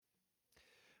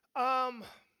Um,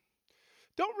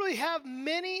 don't really have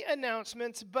many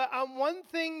announcements, but one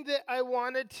thing that I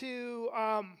wanted to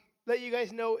let you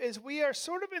guys know is we are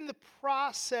sort of in the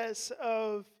process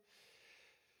of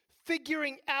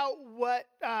figuring out what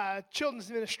children's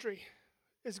ministry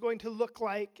is going to look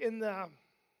like in the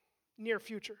near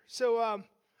future. So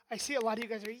I see a lot of you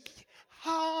guys are,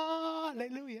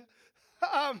 hallelujah.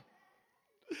 um,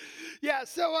 yeah,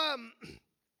 so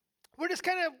we're just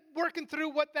kind of working through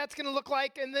what that's going to look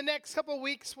like. In the next couple of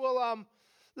weeks, we'll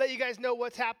let you guys know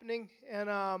what's happening and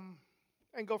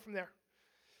go from there.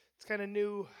 It's kind of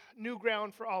new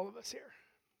ground for all of us here.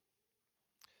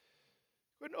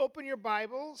 Go ahead and open your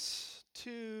Bibles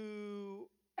to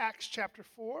Acts chapter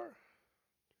 4.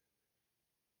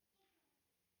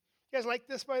 You guys like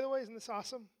this, by the way? Isn't this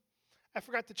awesome? I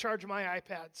forgot to charge my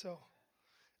iPad, so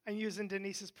I'm using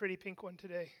Denise's pretty pink one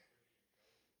today.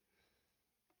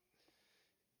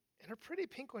 And her pretty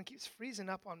pink one keeps freezing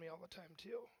up on me all the time,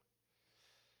 too.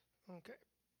 Okay.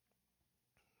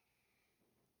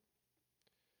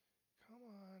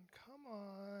 Come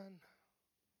on.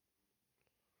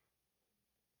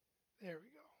 There we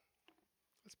go.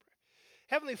 Let's pray.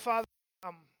 Heavenly Father,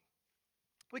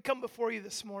 we come before you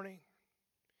this morning.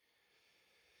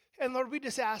 And Lord, we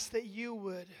just ask that you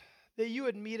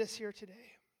would meet us here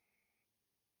today.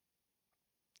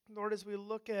 Lord, as we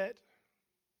look at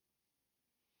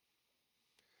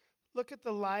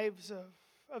the lives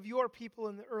of your people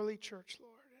in the early church,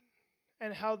 Lord,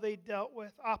 and how they dealt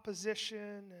with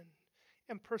opposition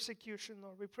and persecution,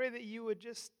 Lord. We pray that you would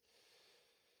just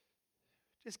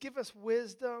give us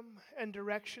wisdom and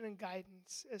direction and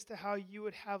guidance as to how you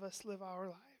would have us live our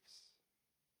lives.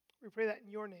 We pray that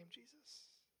in your name, Jesus.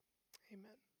 Amen.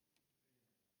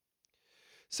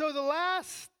 So the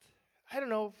last,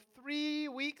 3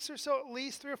 weeks or so, at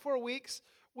least 3 or 4 weeks,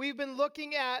 we've been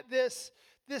looking at this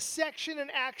section in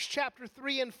Acts chapter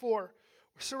 3 and 4,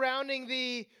 surrounding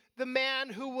the man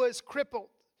who was crippled.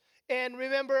 And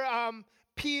remember,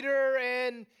 Peter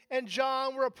and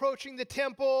John were approaching the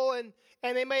temple, and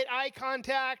they made eye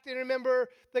contact. And remember,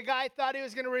 the guy thought he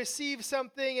was going to receive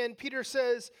something, and Peter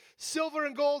says, "Silver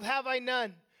and gold have I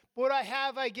none, but what I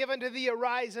have I give unto thee,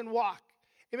 arise and walk."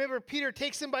 And remember, Peter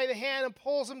takes him by the hand and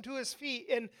pulls him to his feet,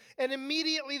 and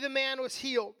immediately the man was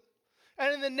healed.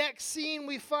 And in the next scene,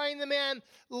 we find the man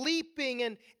leaping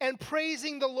and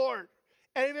praising the Lord.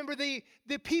 And remember, the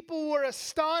people were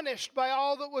astonished by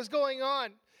all that was going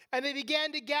on. And they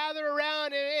began to gather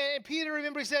around. And Peter,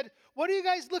 remember, he said, "What are you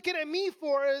guys looking at me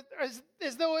for?" As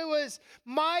though it was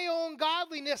my own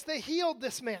godliness that healed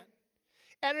this man.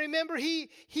 And remember, he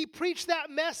preached that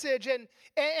message. And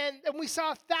we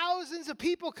saw thousands of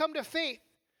people come to faith.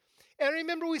 And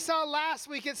remember, we saw last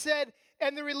week, it said,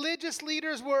 and the religious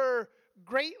leaders were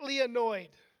greatly annoyed,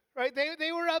 right?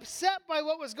 They were upset by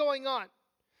what was going on.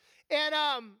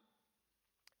 And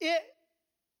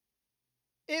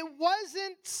it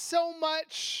wasn't so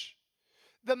much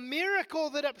the miracle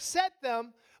that upset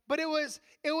them, but it was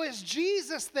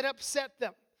Jesus that upset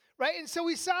them, right? And so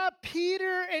we saw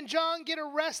Peter and John get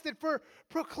arrested for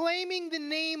proclaiming the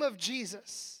name of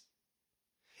Jesus.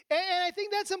 And I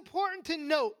think that's important to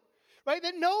note, right?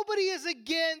 That nobody is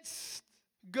against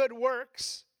good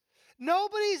works.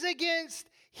 Nobody's against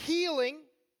healing,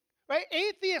 right?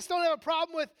 Atheists don't have a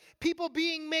problem with people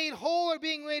being made whole or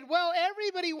being made well.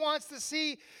 Everybody wants to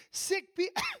see sick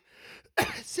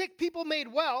people made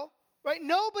well, right?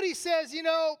 Nobody says,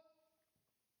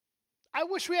 I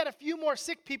wish we had a few more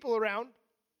sick people around.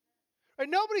 Right?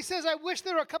 Nobody says, I wish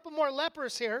there were a couple more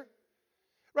lepers here.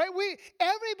 Right?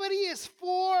 Everybody is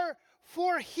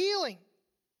for healing.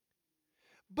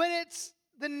 But it's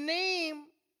the name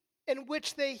in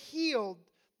which they healed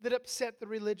that upset the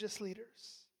religious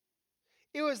leaders.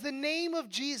 It was the name of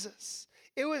Jesus.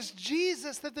 It was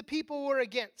Jesus that the people were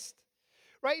against.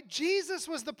 Right? Jesus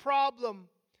was the problem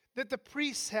that the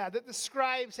priests had, that the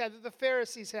scribes had, that the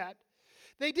Pharisees had.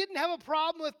 They didn't have a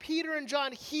problem with Peter and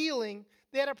John healing.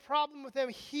 They had a problem with them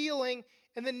healing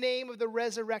in the name of the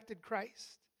resurrected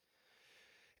Christ.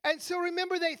 And so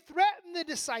remember, they threatened the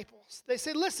disciples. They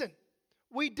said, "Listen,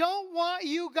 we don't want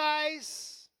you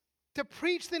guys to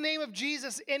preach the name of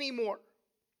Jesus anymore."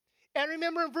 And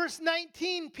remember in verse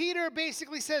 19, Peter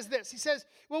basically says this. He says,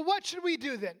 "Well, what should we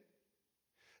do then?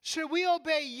 Should we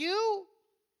obey you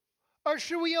or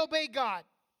should we obey God?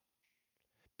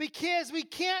 Because we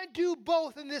can't do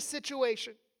both in this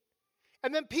situation."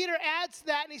 And then Peter adds to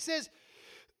that and he says,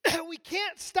 we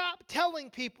can't stop telling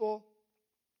people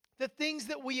the things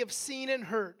that we have seen and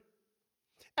heard.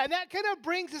 And that kind of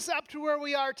brings us up to where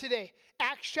we are today.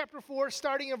 Acts chapter 4,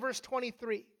 starting in verse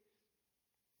 23.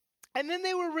 And then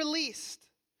they were released.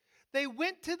 they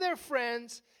went to their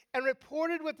friends and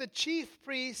reported what the chief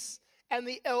priests and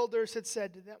the elders had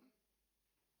said to them.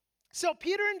 So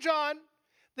Peter and John,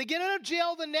 they get out of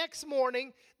jail the next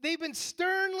morning. They've been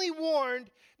sternly warned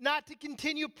not to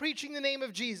continue preaching the name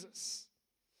of Jesus.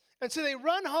 And so they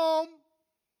run home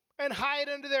and hide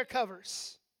under their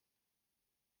covers.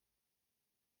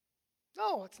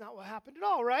 No, it's not what happened at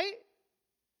all, right?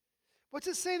 What's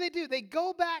it say they do? They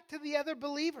go back to the other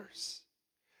believers.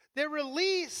 They're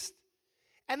released,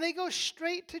 and they go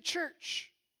straight to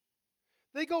church.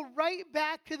 They go right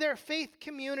back to their faith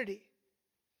community.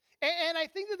 And I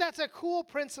think that that's a cool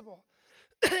principle.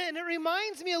 And it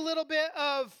reminds me a little bit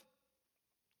of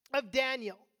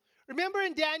Daniel. Remember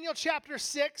in Daniel chapter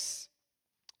 6?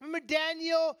 Remember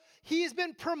Daniel, he's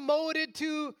been promoted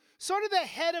to sort of the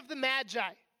head of the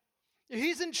Magi.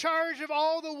 He's in charge of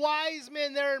all the wise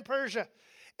men there in Persia.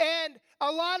 And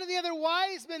a lot of the other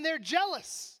wise men, they're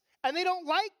jealous. And they don't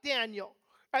like Daniel.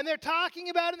 And they're talking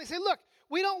about him. They say, look,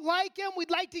 we don't like him. We'd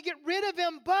like to get rid of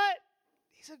him, but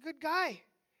he's a good guy.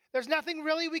 There's nothing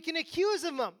really we can accuse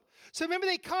of him. So remember,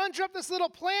 they conjure up this little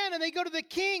plan, and they go to the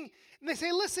king, and they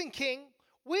say, listen, king,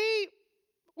 we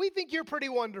think you're pretty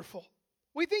wonderful.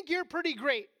 We think you're pretty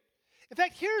great. In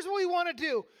fact, here's what we want to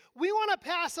do. We want to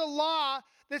pass a law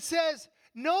that says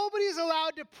nobody's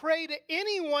allowed to pray to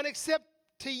anyone except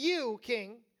to you,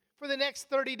 king, for the next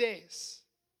 30 days.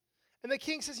 And the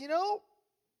king says,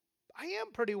 I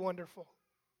am pretty wonderful.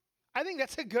 I think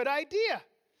that's a good idea.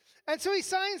 And so he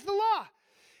signs the law.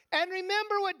 And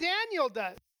remember what Daniel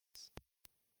does.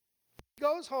 He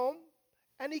goes home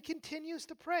and he continues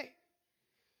to pray.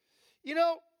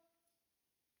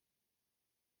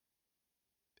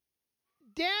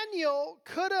 Daniel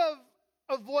could have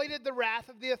avoided the wrath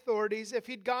of the authorities if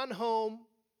he'd gone home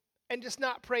and just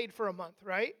not prayed for a month,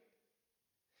 right?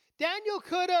 Daniel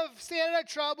could have stayed out of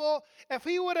trouble if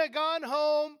he would have gone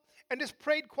home and just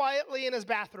prayed quietly in his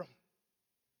bathroom.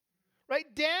 Right?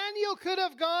 Daniel could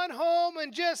have gone home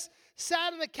and just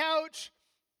sat on the couch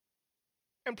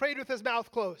and prayed with his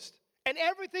mouth closed. And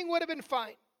everything would have been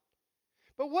fine.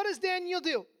 But what does Daniel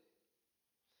do?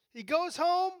 He goes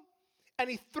home and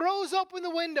he throws open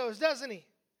the windows, doesn't he?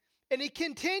 And he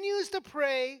continues to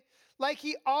pray like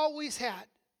he always had.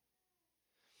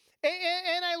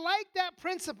 And I like that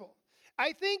principle.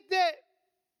 I think that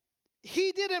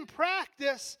he did in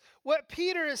practice what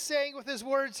Peter is saying with his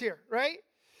words here, right?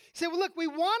 He said, well, look, we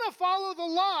want to follow the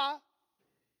law,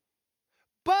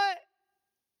 but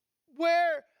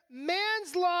where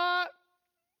man's law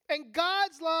and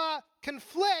God's law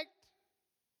conflict,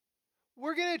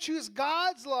 we're going to choose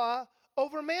God's law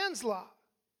over man's law.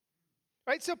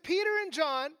 Right? So Peter and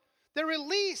John, they're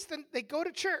released and they go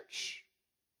to church.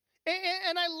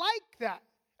 And I like that.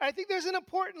 I think there's an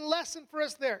important lesson for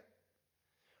us there.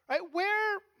 Right?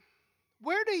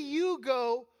 Where do you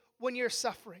go when you're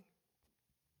suffering?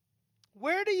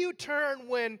 Where do you turn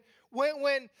when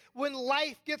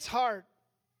life gets hard?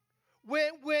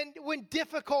 When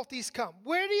difficulties come?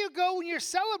 Where do you go when you're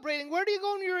celebrating? Where do you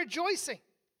go when you're rejoicing?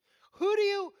 Who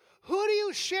do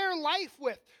you share life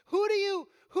with? Who do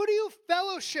you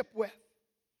fellowship with?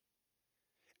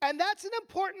 And that's an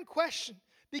important question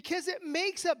because it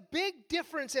makes a big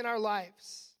difference in our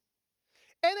lives.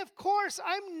 And of course,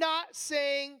 I'm not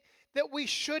saying that we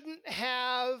shouldn't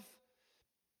have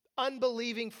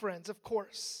unbelieving friends, of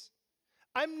course.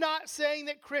 I'm not saying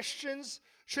that Christians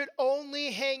should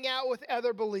only hang out with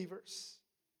other believers.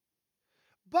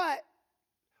 But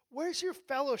where's your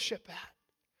fellowship at?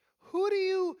 Who do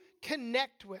you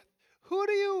connect with? Who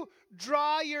do you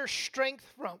draw your strength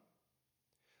from?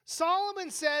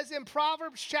 Solomon says in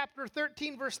Proverbs chapter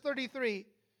 13, verse 33,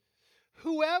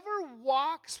 whoever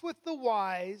walks with the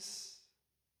wise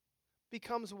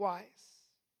becomes wise,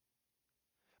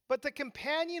 but the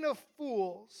companion of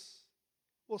fools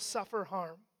will suffer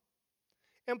harm.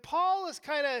 And Paul is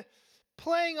kind of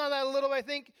playing on that a little, I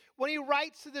think, when he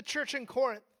writes to the church in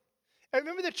Corinth. And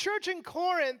remember, the church in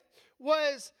Corinth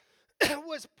was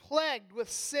plagued with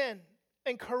sin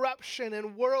and corruption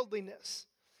and worldliness.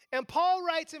 And Paul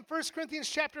writes in 1 Corinthians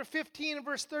chapter 15 and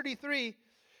verse 33,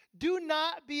 do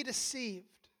not be deceived.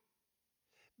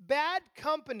 Bad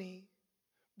company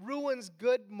ruins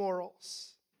good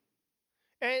morals.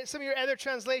 And some of your other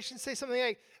translations say something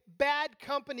like, bad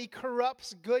company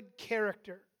corrupts good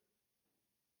character.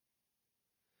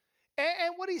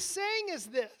 And what he's saying is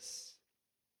this.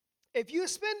 If you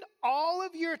spend all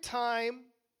of your time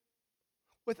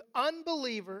with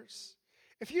unbelievers,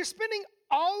 if you're spending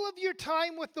all of your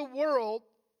time with the world,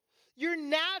 you're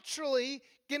naturally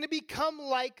going to become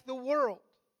like the world.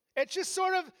 It's just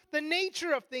sort of the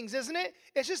nature of things, isn't it?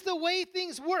 It's just the way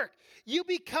things work. You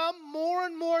become more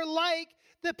and more like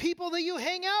the people that you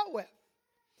hang out with.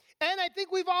 And I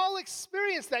think we've all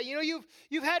experienced that. You know,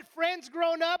 you've had friends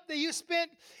growing up that you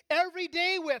spent every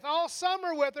day with, all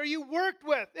summer with, or you worked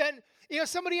with. And, you know,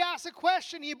 somebody asks a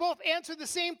question, and you both answer the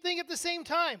same thing at the same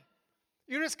time.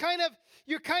 You're kind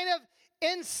of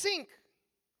in sync,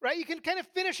 right? You can kind of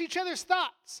finish each other's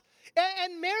thoughts.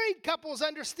 And married couples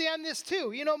understand this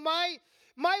too. You know, my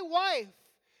wife,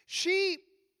 she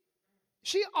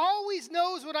always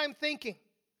knows what I'm thinking.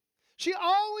 She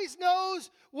always knows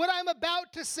what I'm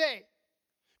about to say. In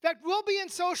fact, we'll be in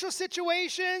social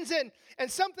situations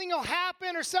and something will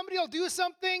happen or somebody will do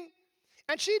something,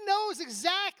 and she knows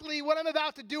exactly what I'm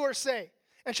about to do or say.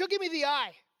 And she'll give me the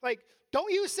eye. Like,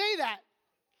 don't you say that.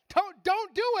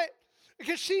 Don't do it.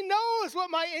 Because she knows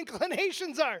what my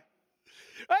inclinations are.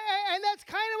 And that's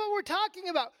kind of what we're talking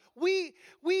about. We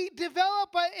develop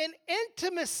an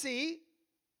intimacy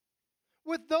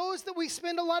with those that we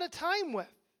spend a lot of time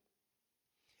with.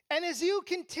 And as you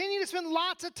continue to spend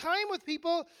lots of time with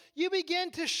people, you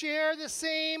begin to share the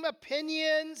same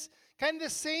opinions, kind of the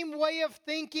same way of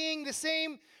thinking, the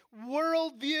same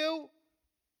worldview.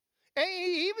 And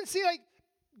you even see like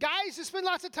guys who spend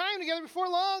lots of time together, before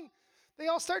long, they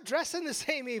all start dressing the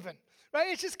same even. Right?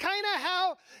 It's just kind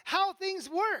of how things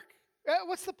work.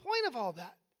 What's the point of all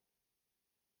that?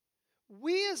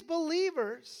 We as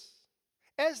believers,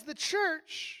 as the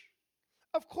church,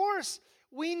 of course,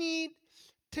 we need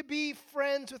to be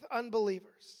friends with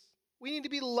unbelievers. We need to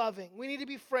be loving. We need to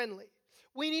be friendly.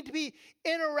 We need to be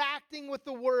interacting with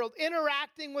the world,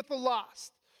 interacting with the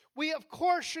lost. We, of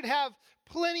course, should have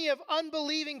plenty of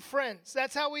unbelieving friends.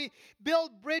 That's how we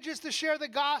build bridges to share the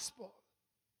gospel.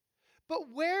 But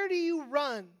where do you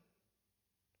run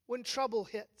when trouble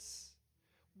hits?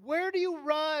 Where do you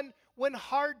run when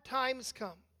hard times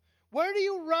come? Where do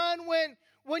you run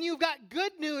when you've got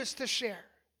good news to share?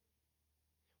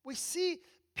 We see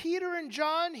Peter and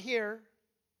John here.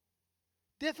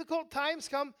 Difficult times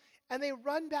come, and they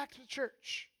run back to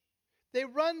church. They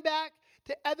run back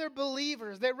to other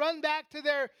believers. They run back to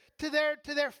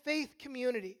their faith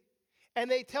community, and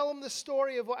they tell them the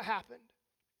story of what happened.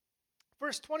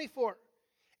 Verse 24,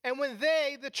 and when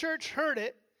they, the church, heard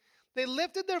it, they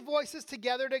lifted their voices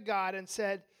together to God and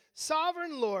said,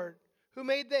 Sovereign Lord, who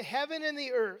made the heaven and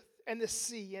the earth and the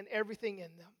sea and everything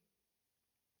in them.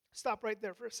 Stop right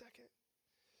there for a second.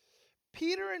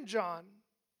 Peter and John,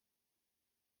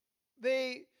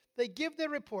 they give their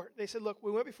report. They said, look,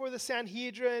 we went before the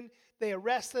Sanhedrin. They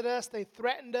arrested us. They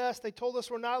threatened us. They told us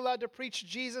we're not allowed to preach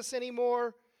Jesus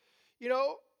anymore. You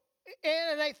know,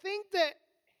 and I think that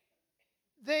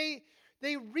they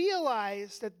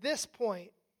realized at this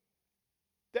point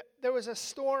that there was a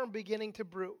storm beginning to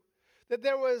brew, that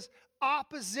there was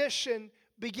opposition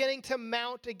beginning to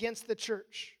mount against the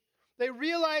church. They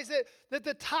realized that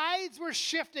the tides were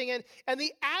shifting and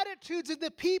the attitudes of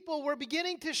the people were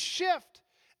beginning to shift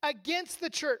against the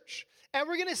church. And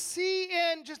we're going to see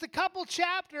in just a couple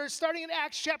chapters, starting in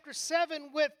Acts chapter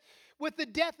 7 with the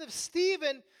death of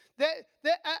Stephen, that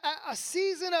a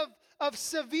season of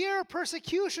severe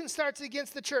persecution starts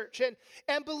against the church.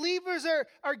 And believers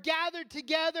are gathered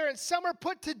together, and some are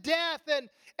put to death,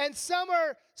 and some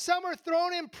are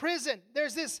thrown in prison.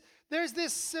 There's this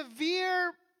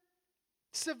severe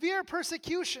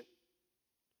persecution.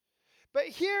 But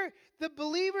here, the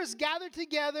believers gathered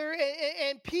together,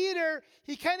 and Peter,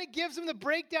 he kind of gives them the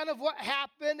breakdown of what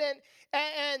happened,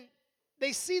 and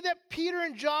they see that Peter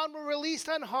and John were released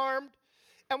unharmed,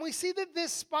 and we see that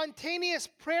this spontaneous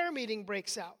prayer meeting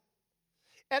breaks out.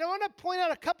 And I want to point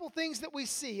out a couple things that we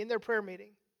see in their prayer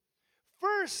meeting.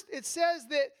 First, it says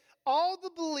that all the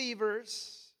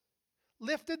believers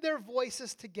lifted their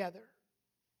voices together.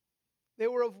 They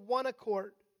were of one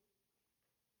accord.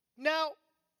 Now,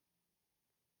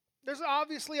 there's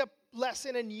obviously a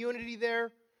lesson in unity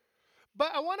there,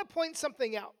 but I want to point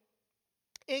something out.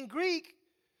 In Greek,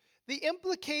 the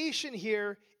implication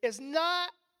here is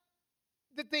not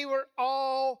that they were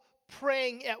all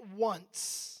praying at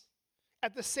once,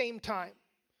 at the same time.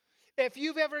 If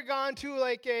you've ever gone to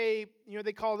like they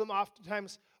call them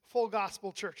oftentimes full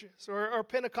gospel churches or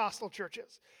Pentecostal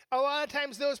churches, a lot of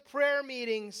times those prayer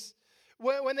meetings,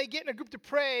 when they get in a group to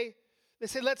pray, they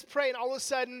say, let's pray, and all of a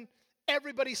sudden,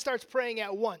 everybody starts praying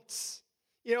at once.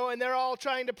 And they're all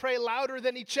trying to pray louder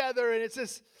than each other, and it's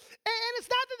this, and it's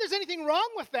not that there's anything wrong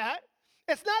with that.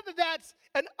 It's not that that's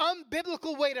an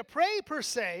unbiblical way to pray per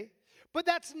se, but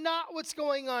that's not what's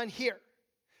going on here.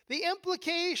 The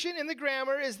implication in the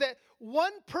grammar is that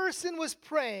one person was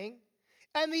praying,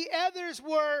 and the others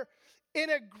were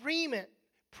in agreement,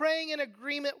 praying in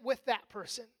agreement with that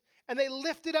person. And they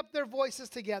lifted up their voices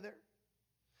together.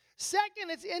 Second,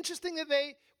 it's interesting that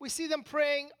we see them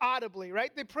praying audibly,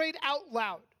 right? They prayed out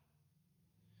loud.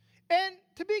 And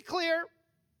to be clear,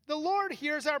 the Lord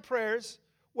hears our prayers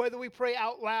whether we pray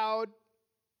out loud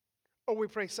or we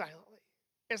pray silently.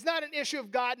 It's not an issue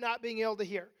of God not being able to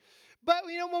hear. But,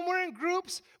 when we're in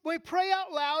groups, when we pray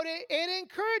out loud, it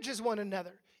encourages one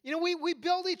another. We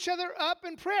build each other up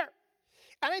in prayer.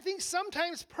 And I think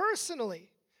sometimes personally,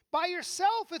 by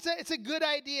yourself, it's a good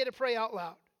idea to pray out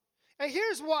loud. And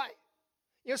here's why.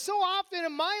 So often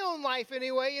in my own life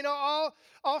anyway,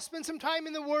 I'll spend some time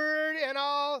in the Word, and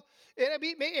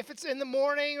if it's in the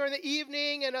morning or in the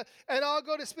evening, and I'll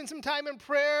go to spend some time in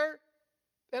prayer,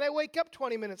 and I wake up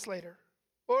 20 minutes later.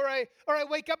 Or I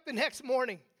wake up the next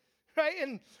morning, right?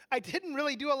 And I didn't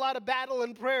really do a lot of battle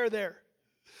in prayer there.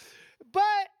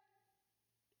 But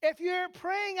if you're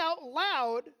praying out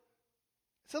loud,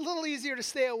 it's a little easier to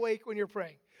stay awake when you're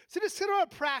praying. So just sort of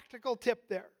a practical tip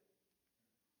there.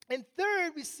 And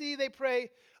third, we see they pray,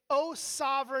 "O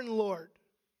sovereign Lord."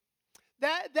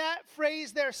 That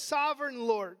phrase there, sovereign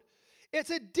Lord,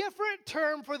 it's a different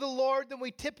term for the Lord than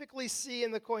we typically see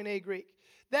in the Koine Greek.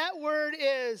 That word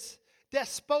is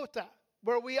despota,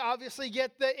 where we obviously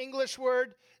get the English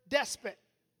word despot.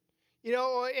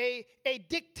 A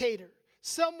dictator,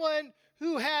 someone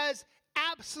who has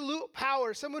absolute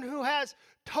power, someone who has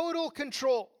total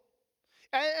control.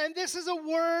 And this is a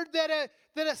word that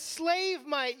a slave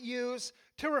might use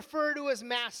to refer to his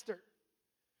master.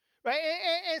 Right?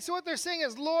 And so what they're saying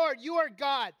is, Lord, you are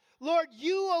God. Lord,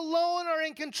 you alone are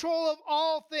in control of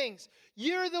all things.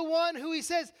 You're the one who, he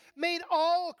says, made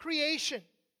all creation.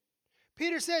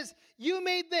 Peter says, you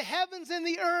made the heavens and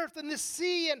the earth and the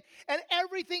sea and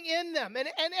everything in them and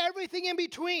everything in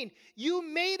between. You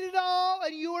made it all,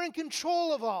 and you are in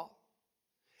control of all.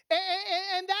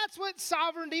 And that's what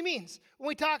sovereignty means when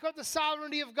we talk about the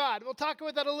sovereignty of God. We'll talk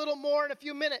about that a little more in a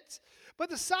few minutes.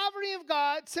 But the sovereignty of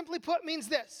God, simply put, means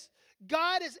this.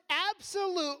 God is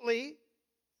absolutely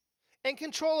in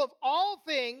control of all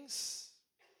things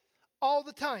all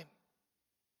the time.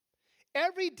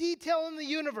 Every detail in the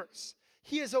universe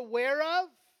he is aware of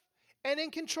and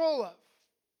in control of.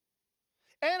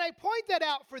 And I point that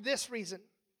out for this reason.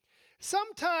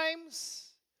 Sometimes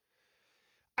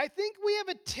I think we have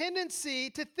a tendency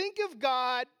to think of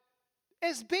God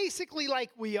as basically like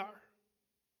we are.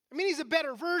 I mean, he's a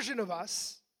better version of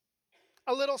us,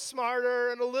 a little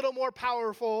smarter and a little more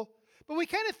powerful, but we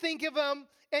kind of think of him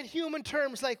in human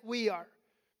terms like we are.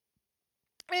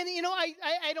 And,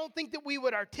 I don't think that we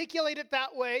would articulate it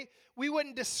that way. We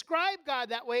wouldn't describe God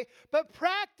that way. But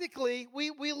practically,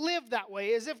 we live that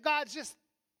way, as if God's just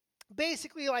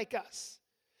basically like us.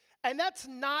 And that's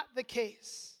not the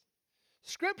case.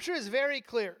 Scripture is very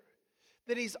clear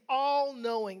that he's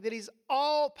all-knowing, that he's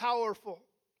all-powerful,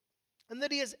 and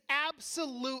that he is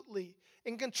absolutely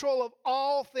in control of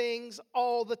all things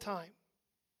all the time.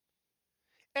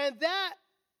 And that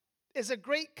is a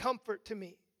great comfort to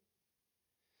me.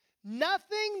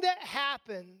 Nothing that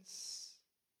happens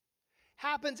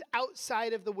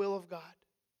outside of the will of God.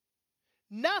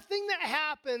 Nothing that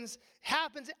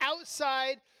happens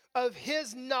outside of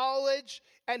his knowledge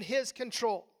and his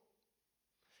control.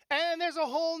 And there's a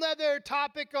whole nother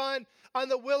topic on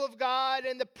the will of God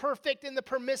and the perfect and the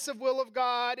permissive will of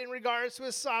God in regards to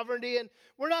his sovereignty. And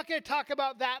we're not going to talk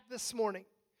about that this morning.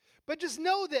 But just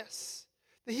know this,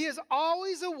 that he is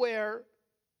always aware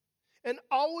and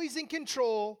always in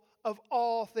control of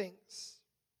all things.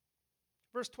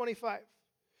 Verse 25.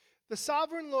 The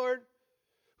sovereign Lord,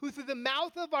 who through the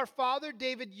mouth of our father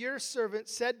David, your servant,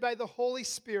 said by the Holy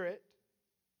Spirit,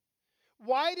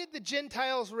 why did the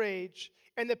Gentiles rage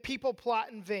and the people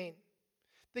plot in vain?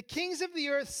 The kings of the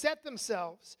earth set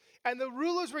themselves, and the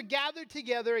rulers were gathered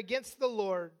together against the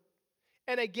Lord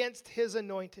and against his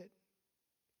anointed.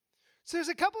 So there's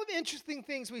a couple of interesting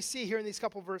things we see here in these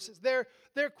couple verses. They're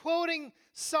quoting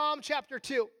Psalm chapter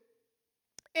 2.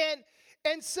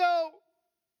 And so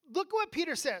look at what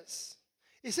Peter says.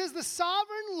 He says, the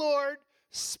sovereign Lord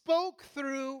spoke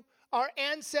through our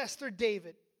ancestor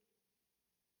David.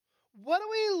 What do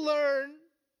we learn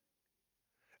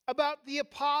about the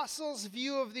apostles'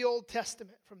 view of the Old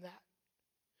Testament from that?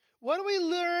 What do we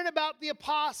learn about the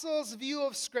apostles' view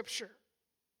of Scripture?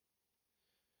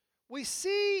 We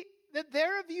see that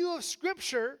their view of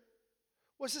Scripture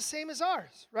was the same as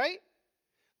ours, right?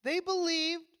 They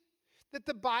believed that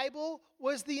the Bible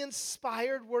was the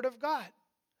inspired Word of God.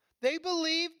 They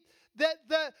believed that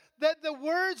the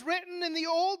words written in the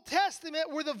Old Testament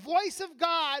were the voice of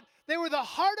God. They were the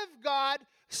heart of God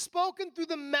spoken through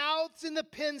the mouths and the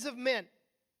pens of men.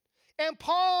 And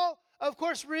Paul, of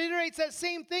course, reiterates that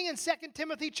same thing in 2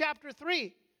 Timothy chapter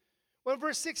 3. When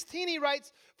verse 16 he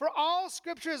writes, "For all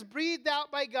scripture is breathed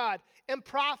out by God and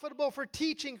profitable for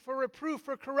teaching, for reproof,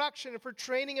 for correction, and for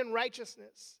training in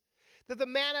righteousness, that the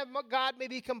man of God may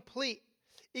be complete,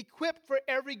 equipped for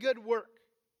every good work."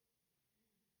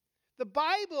 The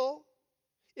Bible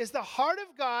is the heart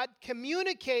of God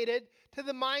communicated to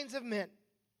the minds of men.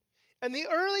 And the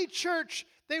early church,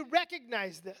 they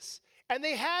recognized this. And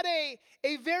they had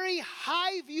a very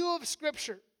high view of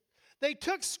Scripture. They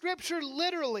took Scripture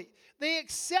literally. They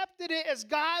accepted it as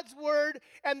God's word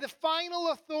and the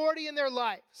final authority in their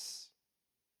lives.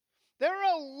 There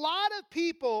are a lot of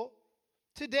people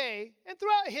today, and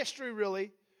throughout history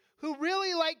really, who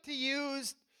really like to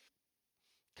use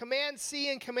Command C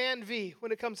and Command V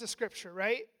when it comes to Scripture,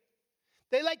 right?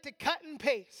 They like to cut and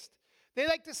paste. They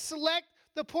like to select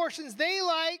the portions they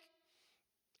like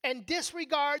and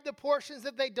disregard the portions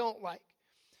that they don't like.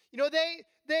 You know,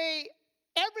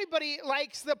 everybody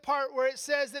likes the part where it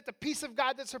says that the peace of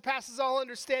God that surpasses all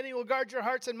understanding will guard your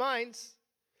hearts and minds.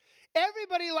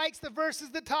 Everybody likes the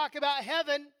verses that talk about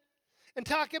heaven and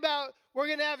talk about we're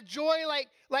going to have joy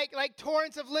like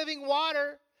torrents of living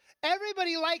water.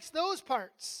 Everybody likes those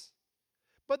parts.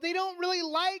 But they don't really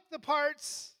like the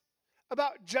parts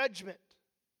about judgment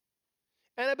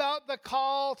and about the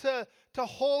call to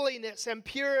holiness and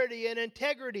purity and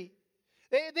integrity.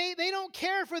 They don't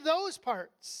care for those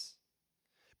parts.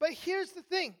 But here's the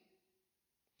thing.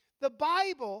 The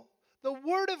Bible, the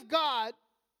Word of God,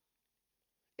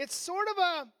 it's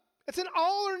it's an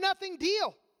all or nothing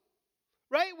deal,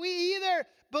 right? We either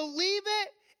believe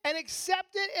it and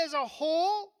accept it as a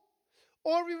whole,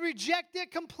 or we reject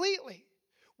it completely.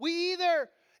 We either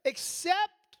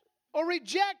accept or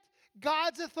reject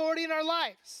God's authority in our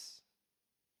lives.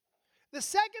 The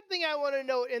second thing I want to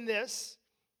note in this,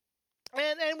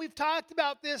 and we've talked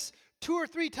about this 2 or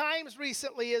 3 times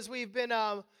recently as we've been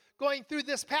going through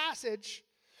this passage,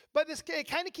 but it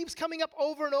kind of keeps coming up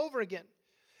over and over again.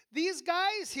 These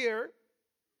guys here,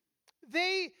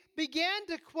 they began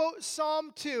to quote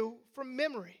Psalm 2 from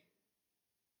memory.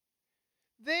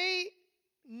 They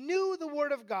knew the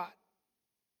Word of God.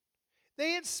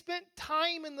 They had spent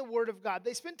time in the Word of God.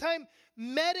 They spent time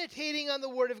meditating on the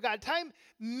Word of God, time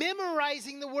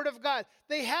memorizing the Word of God.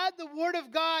 They had the Word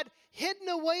of God hidden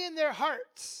away in their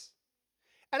hearts.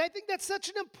 And I think that's such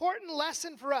an important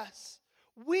lesson for us.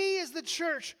 We as the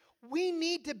church, we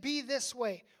need to be this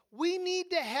way. We need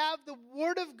to have the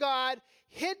Word of God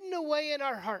hidden away in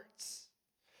our hearts.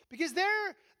 Because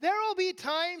there will be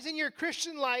times in your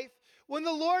Christian life when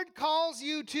the Lord calls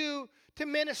you to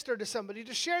minister to somebody,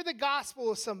 to share the gospel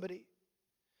with somebody.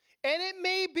 And it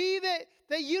may be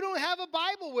that you don't have a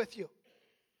Bible with you.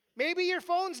 Maybe your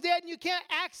phone's dead and you can't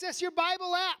access your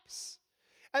Bible apps.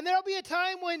 And there'll be a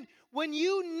time when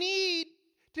you need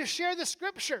to share the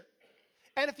Scripture.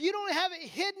 And if you don't have it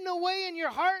hidden away in your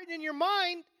heart and in your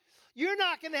mind, you're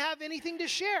not going to have anything to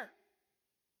share.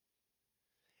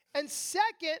 And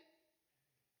second,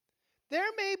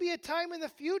 there may be a time in the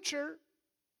future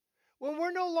when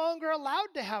we're no longer allowed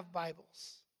to have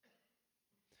Bibles.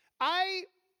 I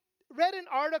read an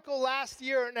article last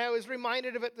year, and I was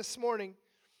reminded of it this morning,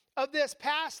 of this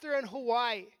pastor in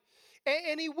Hawaii.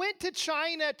 And he went to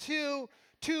China to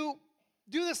do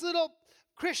this little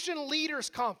Christian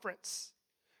leaders conference,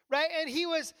 right? And he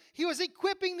was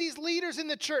equipping these leaders in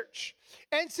the church.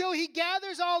 And so he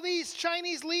gathers all these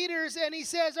Chinese leaders, and he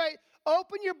says, all right,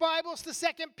 open your Bibles to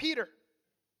 2 Peter.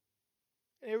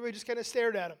 And everybody just kind of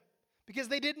stared at him, because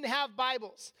they didn't have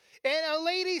Bibles. And a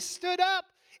lady stood up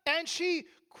and she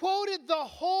quoted the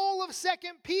whole of 2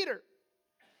 Peter.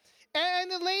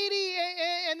 And the lady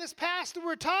and this pastor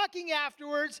were talking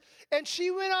afterwards, and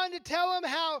she went on to tell him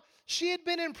how she had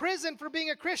been in prison for being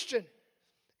a Christian.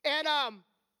 And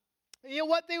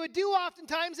what they would do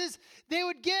oftentimes is they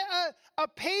would get a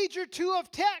page or two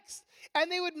of text,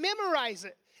 and they would memorize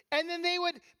it. And then they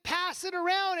would pass it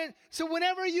around. And so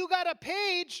whenever you got a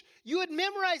page, you would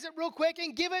memorize it real quick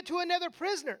and give it to another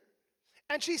prisoner.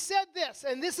 And she said this,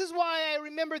 and this is why I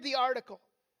remember the article.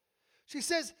 She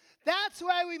says, that's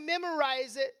why we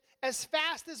memorize it as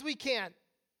fast as we can.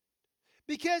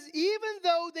 Because even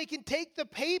though they can take the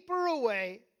paper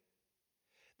away,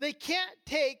 they can't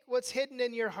take what's hidden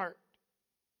in your heart.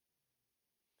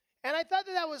 And I thought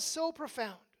that was so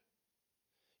profound.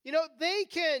 They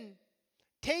can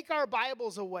take our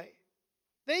Bibles away.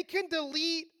 They can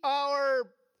delete our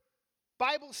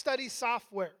Bible study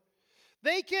software.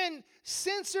 They can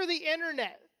censor the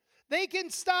internet. They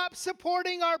can stop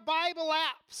supporting our Bible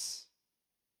apps.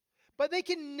 But they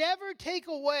can never take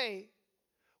away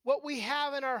what we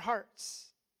have in our hearts.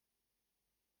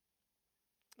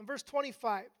 In verse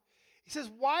 25, he says,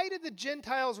 "Why did the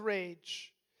Gentiles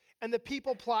rage and the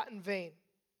people plot in vain?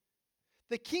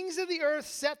 The kings of the earth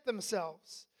set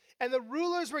themselves, and the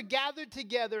rulers were gathered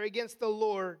together against the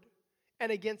Lord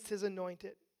and against his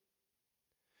anointed."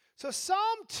 So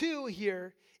Psalm 2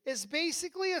 here is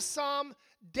basically a psalm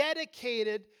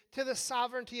dedicated to the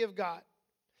sovereignty of God.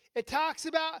 It talks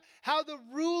about how the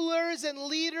rulers and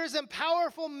leaders and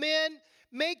powerful men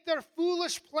make their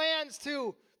foolish plans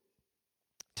to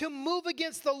move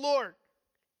against the Lord.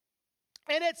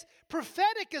 And it's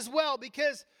prophetic as well,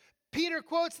 because Peter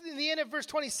quotes in the end of verse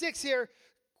 26 here,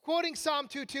 quoting Psalm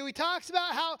 2:2, he talks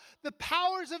about how the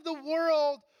powers of the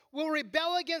world will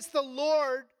rebel against the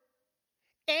Lord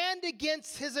and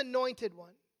against his anointed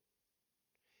one,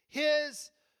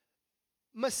 his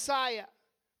Messiah,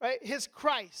 right? His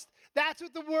Christ. That's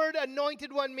what the word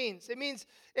anointed one means. It means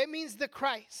the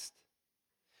Christ.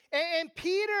 And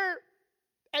Peter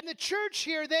and the church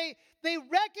here, they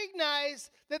recognize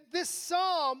that this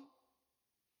psalm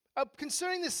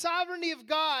concerning the sovereignty of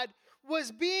God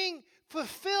was being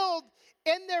fulfilled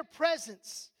in their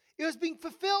presence. It was being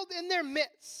fulfilled in their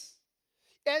midst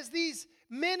as these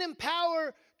men in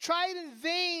power tried in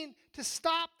vain to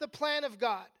stop the plan of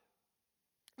God.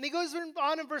 And he goes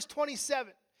on in verse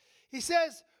 27. He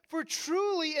says, "For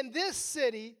truly in this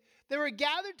city they were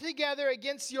gathered together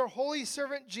against your holy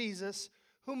servant Jesus,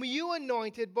 whom you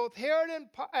anointed, both Herod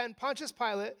and Pontius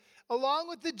Pilate, along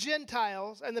with the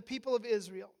Gentiles and the people of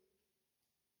Israel."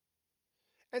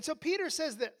 And so Peter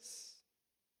says this.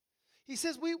 He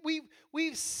says,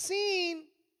 we've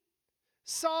seen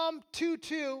Psalm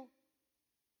 2:2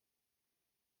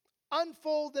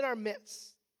 unfold in our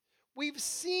midst. We've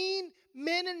seen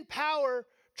men in power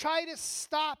try to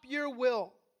stop your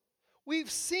will.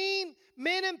 We've seen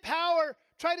men in power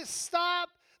try to stop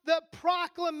the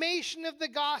proclamation of the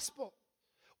gospel.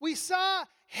 We saw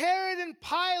Herod and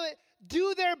Pilate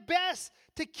do their best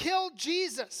to kill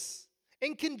Jesus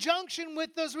in conjunction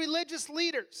with those religious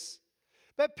leaders.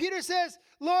 But Peter says,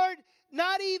 "Lord,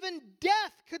 not even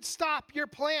death could stop your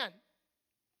plan."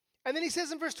 And then he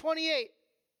says in verse 28,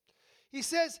 he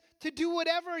says, "To do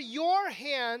whatever your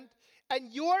hand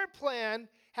and your plan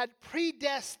had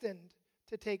predestined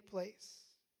to take place."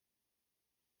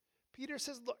 Peter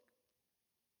says, look,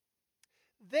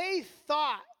 they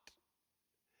thought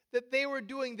that they were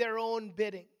doing their own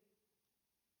bidding,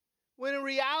 when in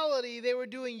reality they were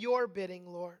doing your bidding,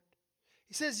 Lord.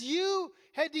 He says, you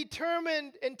had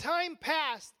determined in time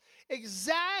past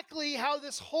exactly how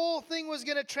this whole thing was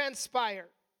going to transpire.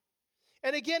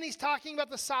 And again, he's talking about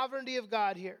the sovereignty of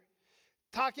God here.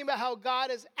 Talking about how God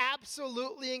is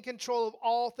absolutely in control of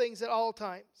all things at all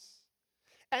times.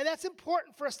 And that's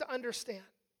important for us to understand.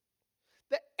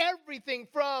 That everything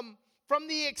from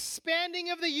the expanding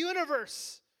of the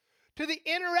universe to the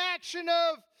interaction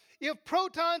of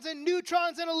protons and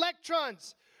neutrons and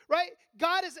electrons, right?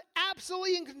 God is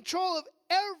absolutely in control of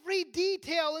every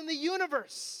detail in the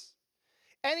universe.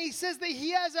 And he says that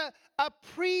he has a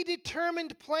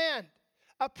predetermined plan,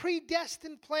 a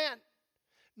predestined plan.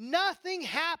 Nothing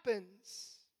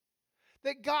happens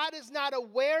that God is not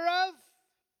aware of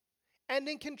and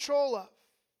in control of.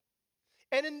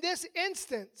 And in this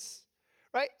instance,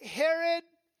 right, Herod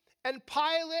and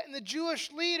Pilate and the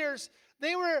Jewish leaders,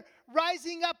 they were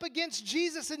rising up against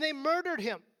Jesus and they murdered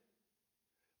him.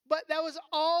 But that was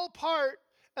all part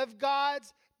of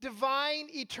God's divine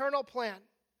eternal plan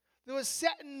that was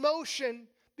set in motion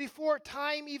before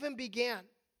time even began.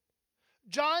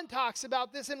 John talks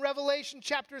about this in Revelation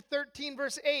chapter 13,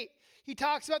 verse 8. He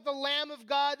talks about the Lamb of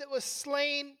God that was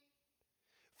slain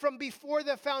from before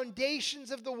the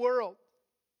foundations of the world.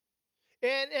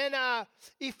 And in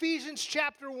Ephesians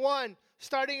chapter 1,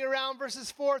 starting around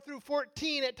verses 4 through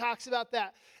 14, it talks about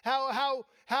that. How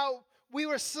we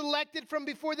were selected from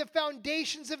before the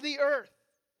foundations of the earth.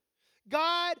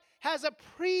 God has a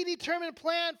predetermined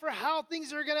plan for how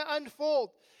things are going to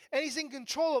unfold. And he's in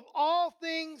control of all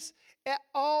things at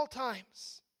all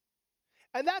times.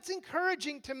 And that's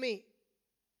encouraging to me.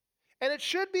 And it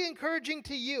should be encouraging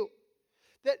to you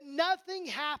that nothing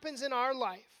happens in our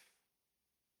life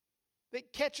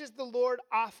that catches the Lord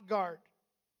off guard,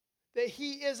 that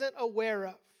he isn't aware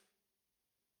of.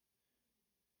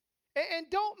 And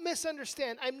don't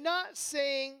misunderstand. I'm not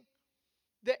saying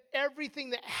that everything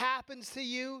that happens to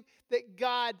you, that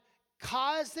God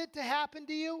caused it to happen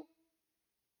to you.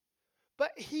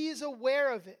 But he is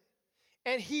aware of it.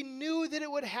 And he knew that it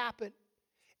would happen.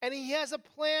 And he has a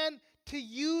plan to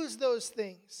use those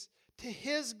things to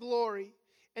his glory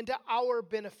and to our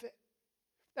benefit.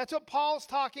 That's what Paul's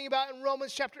talking about in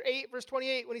Romans chapter 8, verse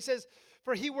 28, when he says,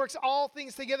 "For he works all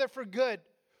things together for good,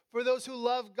 for those who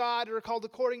love God and are called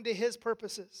according to his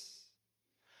purposes.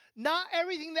 Not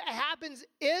everything that happens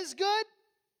is good,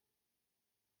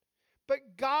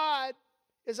 but God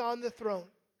is on the throne.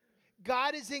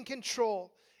 God is in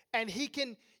control, and he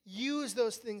can use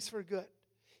those things for good.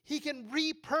 He can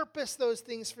repurpose those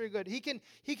things for good. He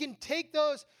can take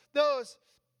those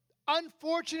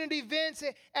unfortunate events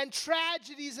and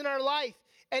tragedies in our life,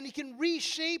 and he can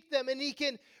reshape them, and he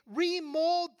can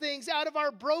remold things out of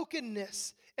our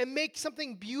brokenness and make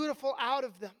something beautiful out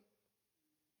of them.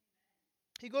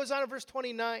 He goes on in verse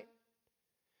 29,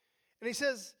 and he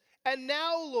says, "And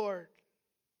now, Lord,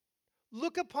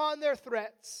 look upon their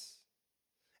threats,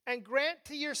 and grant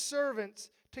to your servants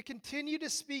to continue to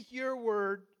speak your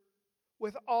word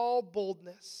with all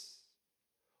boldness,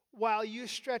 while you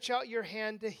stretch out your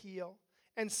hand to heal,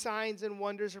 and signs and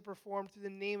wonders are performed through the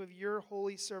name of your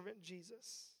holy servant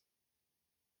Jesus."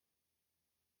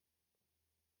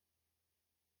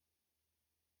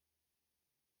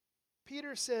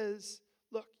 Peter says,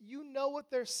 look, you know what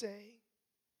they're saying.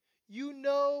 You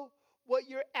know what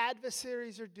your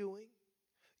adversaries are doing.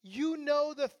 You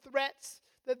know the threats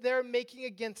that they're making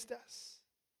against us.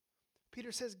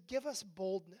 Peter says, give us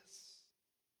boldness.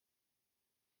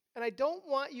 And I don't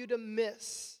want you to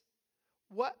miss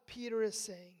what Peter is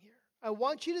saying here. I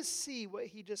want you to see what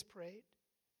he just prayed.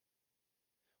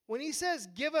 When he says,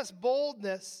 give us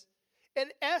boldness,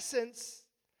 in essence,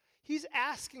 he's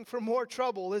asking for more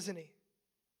trouble, isn't he?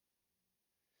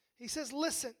 He says,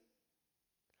 listen,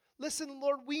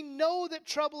 Lord, we know that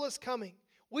trouble is coming.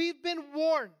 We've been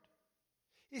warned.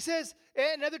 He says,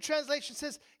 another translation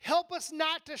says, help us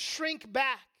not to shrink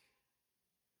back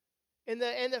in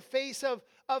the face of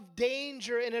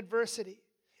danger and adversity.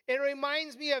 It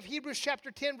reminds me of Hebrews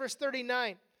chapter 10, verse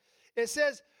 39. It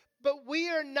says, but we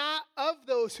are not of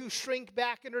those who shrink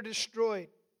back and are destroyed,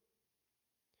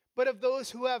 but of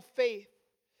those who have faith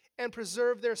and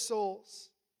preserve their souls.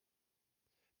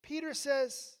 Peter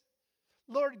says,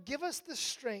 Lord, give us the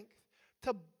strength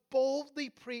to boldly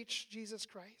preach Jesus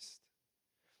Christ.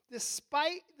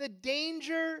 Despite the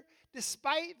danger,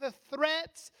 despite the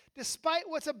threats, despite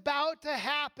what's about to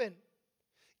happen,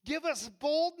 give us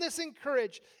boldness and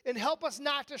courage, and help us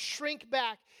not to shrink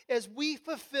back as we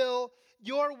fulfill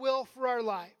your will for our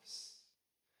lives.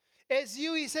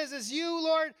 He says, as you,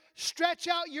 Lord, stretch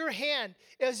out your hand,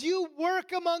 as you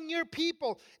work among your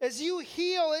people, as you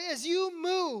heal, as you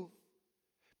move,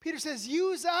 Peter says,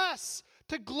 use us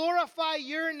to glorify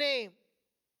your name.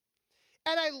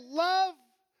 And I love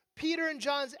Peter and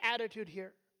John's attitude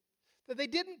here, that they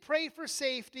didn't pray for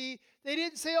safety. They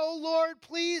didn't say, oh, Lord,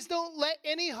 please don't let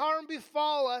any harm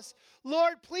befall us.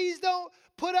 Lord, please don't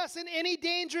put us in any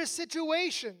dangerous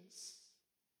situations.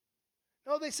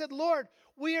 No, they said, Lord,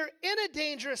 we are in a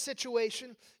dangerous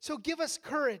situation, so give us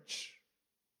courage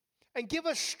and give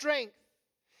us strength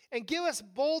and give us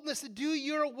boldness to do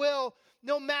your will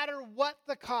no matter what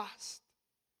the cost.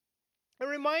 It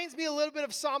reminds me a little bit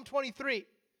of Psalm 23.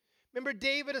 Remember,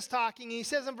 David is talking, and he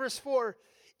says in verse 4,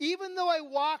 even though I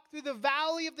walk through the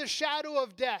valley of the shadow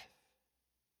of death,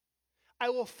 I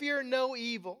will fear no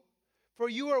evil, for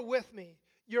you are with me.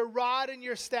 Your rod and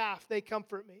your staff, they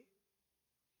comfort me.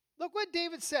 Look what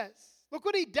David says. Look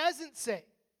what he doesn't say.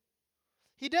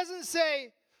 He doesn't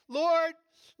say, Lord,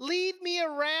 lead me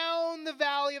around the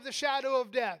valley of the shadow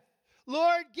of death.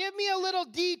 Lord, give me a little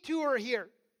detour here.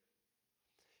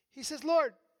 He says,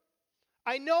 Lord,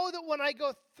 I know that when I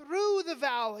go through the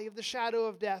valley of the shadow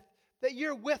of death, that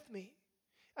you're with me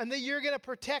and that you're going to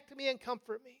protect me and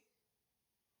comfort me.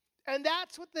 And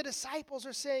that's what the disciples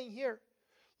are saying here.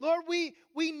 Lord,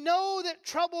 we know that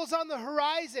trouble's on the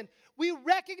horizon. We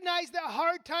recognize that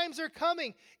hard times are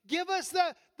coming. Give us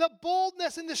the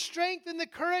boldness and the strength and the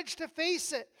courage to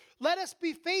face it. Let us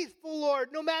be faithful, Lord,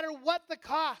 no matter what the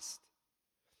cost.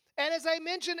 And as I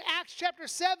mentioned, Acts chapter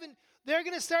 7, they're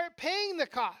going to start paying the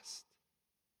cost.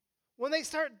 When they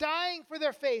start dying for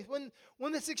their faith,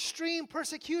 when this extreme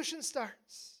persecution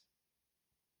starts.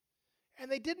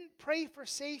 And they didn't pray for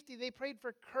safety, they prayed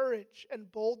for courage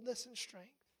and boldness and strength.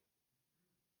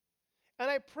 And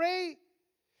I pray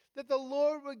that the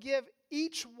Lord would give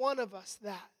each one of us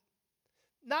that.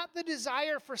 Not the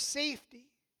desire for safety,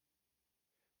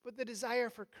 but the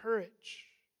desire for courage,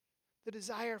 the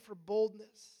desire for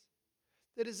boldness,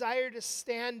 the desire to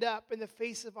stand up in the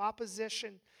face of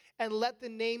opposition and let the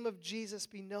name of Jesus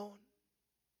be known.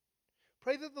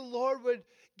 Pray that the Lord would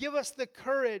give us the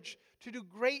courage to do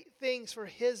great things for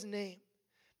his name,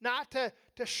 not to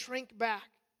shrink back.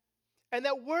 And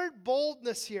that word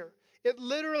boldness here, it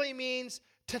literally means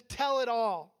to tell it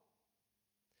all.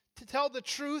 To tell the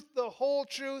truth, the whole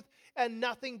truth, and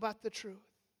nothing but the truth.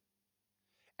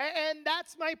 And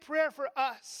that's my prayer for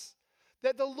us,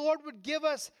 that the Lord would give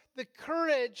us the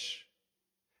courage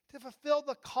to fulfill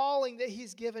the calling that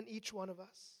he's given each one of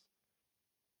us.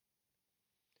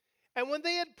 And when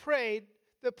they had prayed,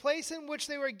 the place in which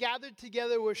they were gathered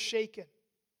together was shaken.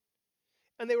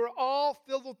 And they were all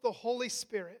filled with the Holy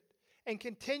Spirit and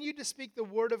continued to speak the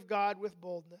word of God with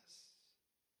boldness.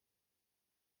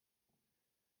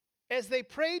 As they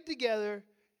prayed together,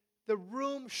 the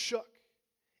room shook,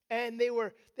 and they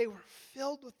were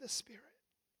filled with the Spirit.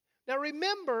 Now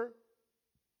remember,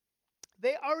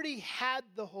 they already had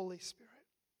the Holy Spirit.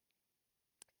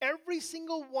 Every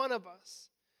single one of us,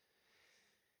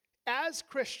 as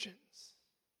Christians,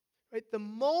 right, the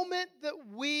moment that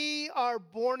we are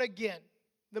born again,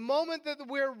 the moment that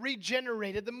we're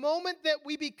regenerated, the moment that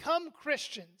we become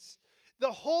Christians,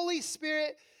 the Holy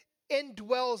Spirit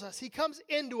indwells us. He comes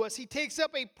into us. He takes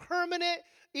up a permanent,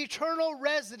 eternal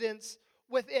residence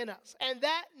within us. And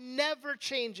that never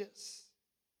changes.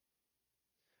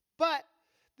 But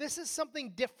this is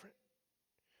something different,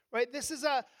 right? This is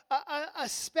a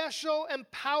special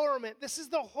empowerment. This is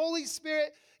the Holy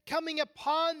Spirit coming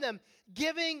upon them,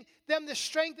 giving them the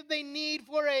strength that they need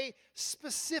for a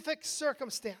specific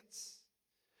circumstance.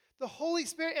 The Holy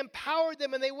Spirit empowered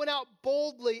them, and they went out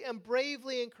boldly and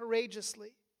bravely and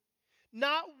courageously,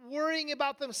 not worrying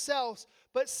about themselves,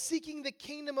 but seeking the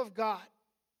kingdom of God.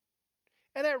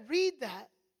 And I read that,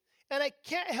 and I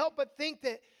can't help but think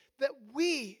that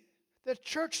we, the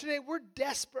church today, we're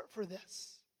desperate for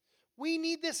this. We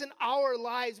need this in our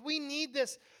lives. We need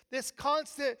this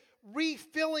constant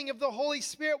refilling of the Holy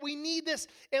Spirit. We need this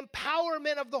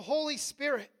empowerment of the Holy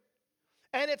Spirit.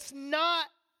 And it's not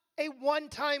a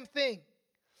one-time thing.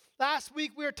 Last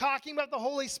week we were talking about the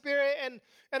Holy Spirit, and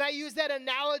I used that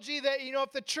analogy that,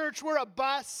 if the church were a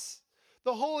bus,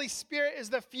 the Holy Spirit is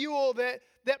the fuel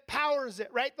that powers it,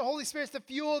 right? The Holy Spirit is the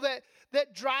fuel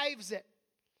that drives it.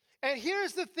 And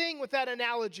here's the thing with that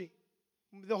analogy,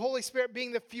 the Holy Spirit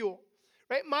being the fuel,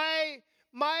 right?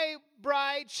 My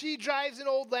bride, she drives an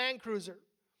old Land Cruiser,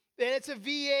 and it's a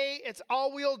V8, it's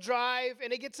all-wheel drive,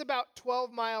 and it gets about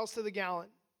 12 miles to the gallon.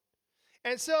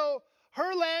 And so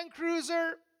her Land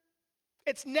Cruiser,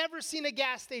 it's never seen a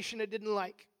gas station it didn't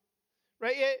like,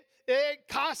 right?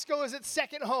 Costco is its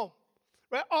second home,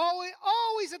 right?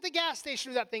 Always at the gas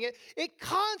station with that thing. It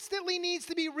constantly needs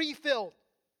to be refilled.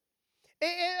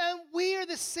 And we are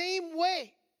the same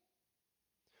way.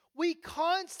 We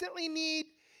constantly need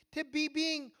to be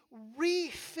being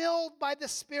refilled by the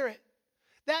Spirit.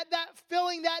 That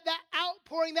filling, that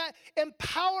outpouring, that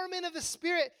empowerment of the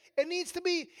Spirit, it needs to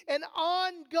be an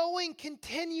ongoing,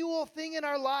 continual thing in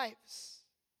our lives.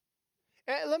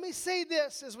 And let me say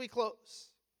this as we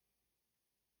close.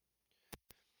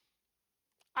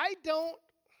 I don't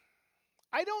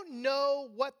know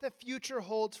what the future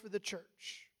holds for the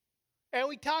church. And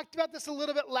we talked about this a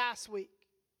little bit last week.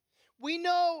 We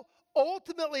know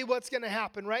ultimately what's going to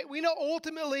happen, right? We know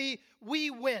ultimately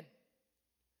we win.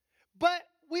 But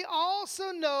we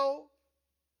also know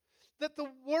that the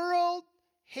world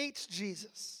hates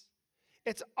Jesus.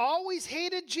 It's always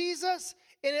hated Jesus,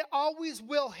 and it always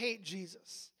will hate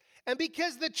Jesus. And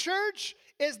because the church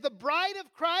is the bride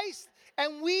of Christ,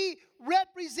 and we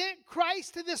represent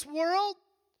Christ to this world,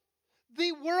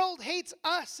 the world hates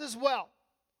us as well.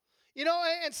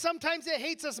 And sometimes it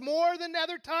hates us more than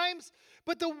other times,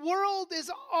 but the world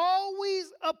is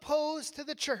always opposed to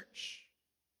the church.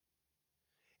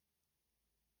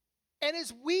 And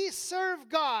as we serve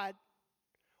God,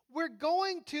 we're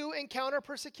going to encounter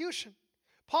persecution.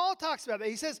 Paul talks about that.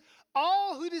 He says,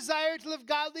 all who desire to live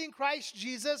godly in Christ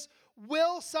Jesus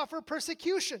will suffer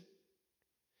persecution.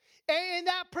 And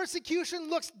that persecution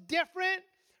looks different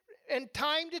in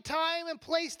time to time and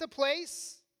place to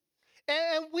place.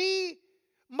 And we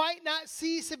might not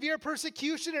see severe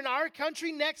persecution in our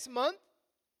country next month,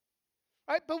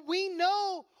 right? But we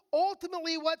know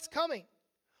ultimately what's coming.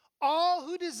 All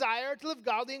who desire to live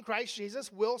godly in Christ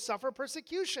Jesus will suffer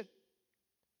persecution.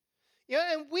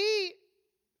 And we,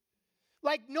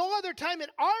 like no other time in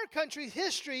our country's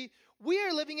history, we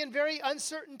are living in very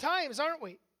uncertain times, aren't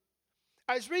we?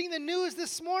 I was reading the news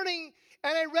this morning,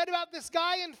 and I read about this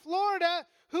guy in Florida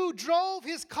who drove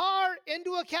his car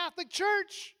into a Catholic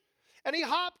church, and he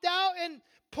hopped out and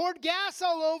poured gas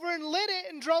all over and lit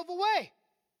it and drove away.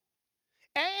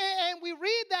 And we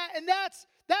read that, and that's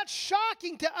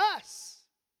shocking to us.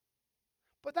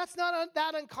 But that's not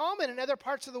that uncommon in other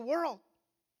parts of the world.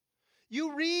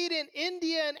 You read in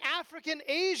India and Africa and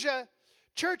Asia,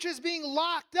 churches being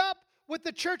locked up with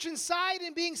the church inside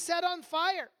and being set on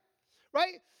fire,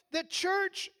 right? The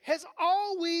church has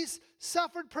always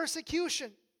suffered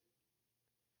persecution.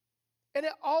 And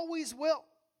it always will.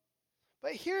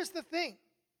 But here's the thing.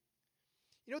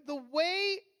 You know, the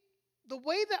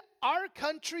way that our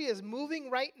country is moving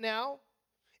right now,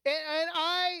 and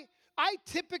I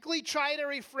typically try to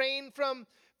refrain from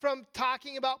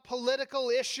talking about political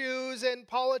issues and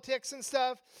politics and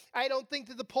stuff. I don't think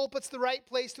that the pulpit's the right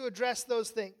place to address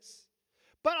those things.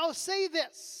 But I'll say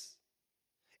this.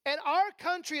 In our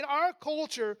country, in our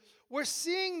culture, we're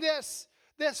seeing this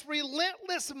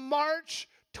relentless march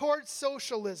towards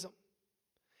socialism.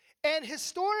 And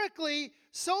historically,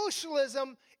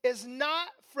 socialism is not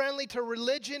friendly to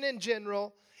religion in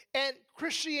general and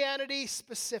Christianity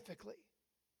specifically.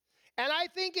 And I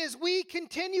think as we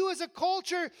continue as a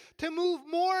culture to move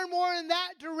more and more in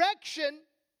that direction,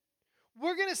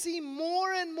 we're going to see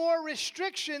more and more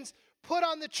restrictions put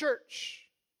on the church.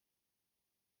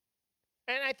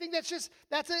 And I think that's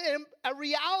a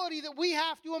reality that we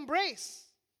have to embrace.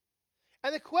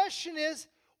 And the question is,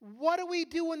 what do we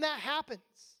do when that happens?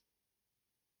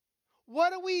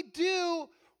 What do we do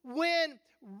when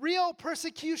real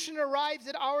persecution arrives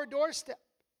at our doorstep?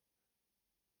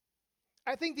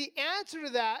 I think the answer to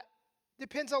that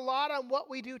depends a lot on what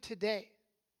we do today.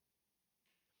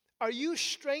 Are you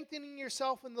strengthening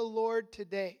yourself in the Lord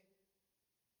today?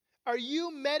 Are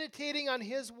you meditating on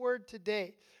His Word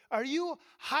today? Are you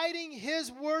hiding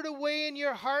His Word away in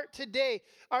your heart today?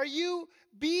 Are you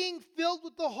being filled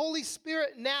with the Holy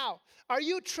Spirit now? Are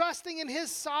you trusting in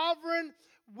His sovereign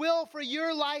will for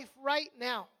your life right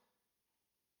now?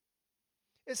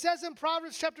 It says in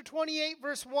Proverbs chapter 28,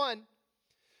 verse 1,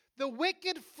 the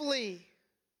wicked flee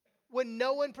when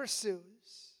no one pursues,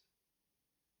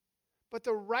 but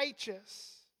the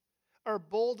righteous are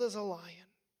bold as a lion.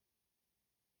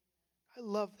 I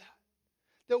love that.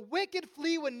 The wicked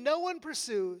flee when no one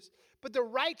pursues, but the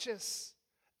righteous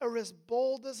are as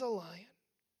bold as a lion.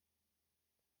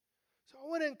 So I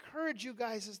want to encourage you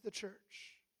guys as the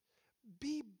church.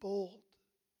 Be bold.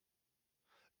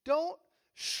 Don't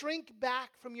shrink back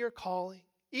from your calling,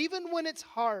 even when it's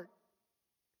hard.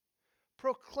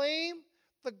 Proclaim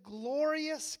the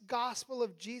glorious gospel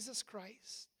of Jesus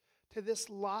Christ to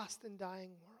this lost and dying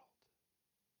world.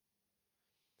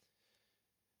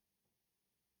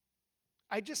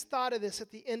 I just thought of this at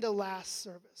the end of last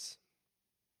service.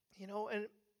 You know, and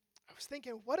I was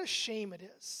thinking, what a shame it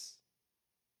is.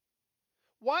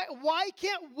 Why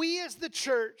can't we as the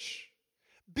church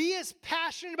be as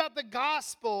passionate about the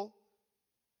gospel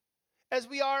as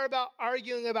we are about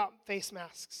arguing about face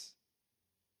masks?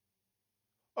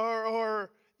 Or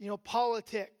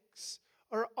politics,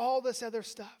 or all this other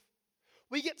stuff.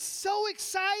 We get so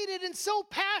excited and so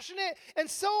passionate and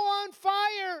so on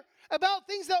fire about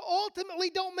things that ultimately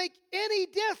don't make any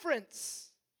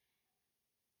difference.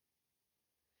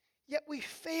 Yet we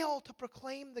fail to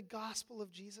proclaim the gospel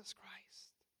of Jesus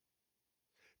Christ.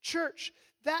 Church,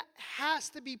 that has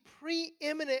to be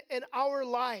preeminent in our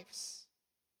lives.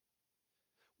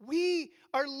 We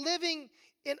are living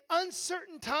in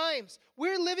uncertain times.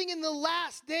 We're living in the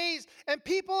last days, and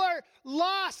people are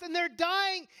lost, and they're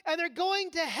dying, and they're going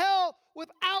to hell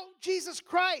without Jesus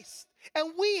Christ.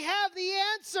 And we have the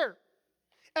answer.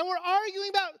 And we're arguing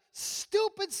about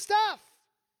stupid stuff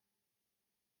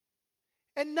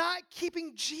and not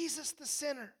keeping Jesus the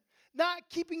center, not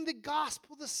keeping the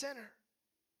gospel the center.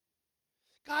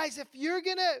 Guys, if you're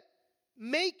going to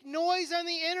make noise on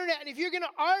the internet, and if you're going to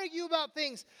argue about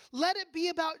things, let it be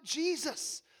about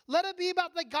Jesus. Let it be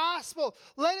about the gospel.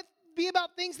 Let it be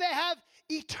about things that have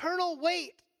eternal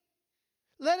weight.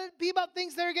 Let it be about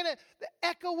things that are going to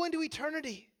echo into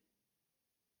eternity.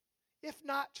 If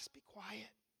not, just be quiet.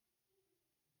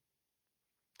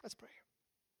 Let's pray.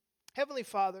 Heavenly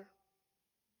Father,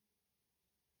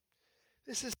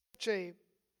 this is such a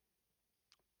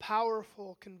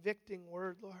powerful, convicting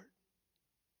word, Lord.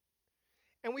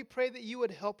 And we pray that you would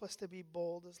help us to be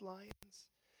bold as lions.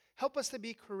 Help us to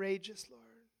be courageous, Lord.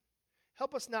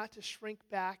 Help us not to shrink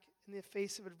back in the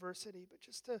face of adversity, but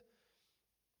just to,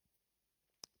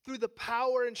 through the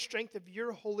power and strength of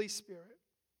your Holy Spirit,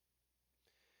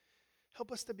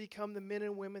 help us to become the men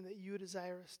and women that you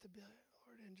desire us to be,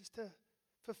 Lord, and just to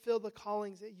fulfill the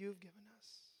callings that you've given us.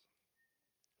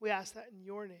 We ask that in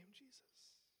your name, Jesus.